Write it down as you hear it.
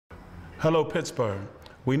Hello, Pittsburgh.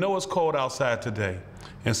 We know it's cold outside today,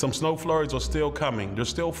 and some snow flurries are still coming. They're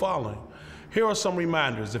still falling. Here are some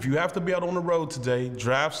reminders. If you have to be out on the road today,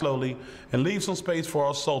 drive slowly and leave some space for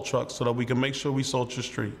our salt trucks so that we can make sure we salt your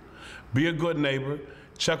street. Be a good neighbor,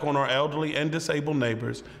 check on our elderly and disabled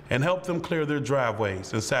neighbors, and help them clear their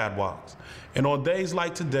driveways and sidewalks. And on days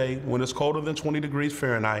like today, when it's colder than 20 degrees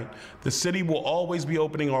Fahrenheit, the city will always be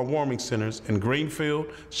opening our warming centers in Greenfield,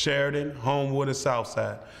 Sheridan, Homewood, and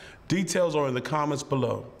Southside. Details are in the comments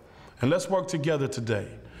below. And let's work together today.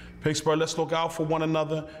 Pittsburgh, let's look out for one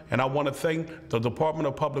another, and I want to thank the Department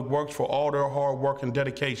of Public Works for all their hard work and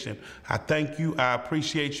dedication. I thank you, I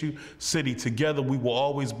appreciate you. City, together we will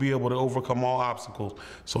always be able to overcome all obstacles.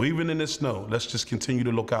 So even in the snow, let's just continue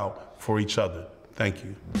to look out for each other. Thank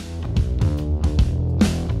you.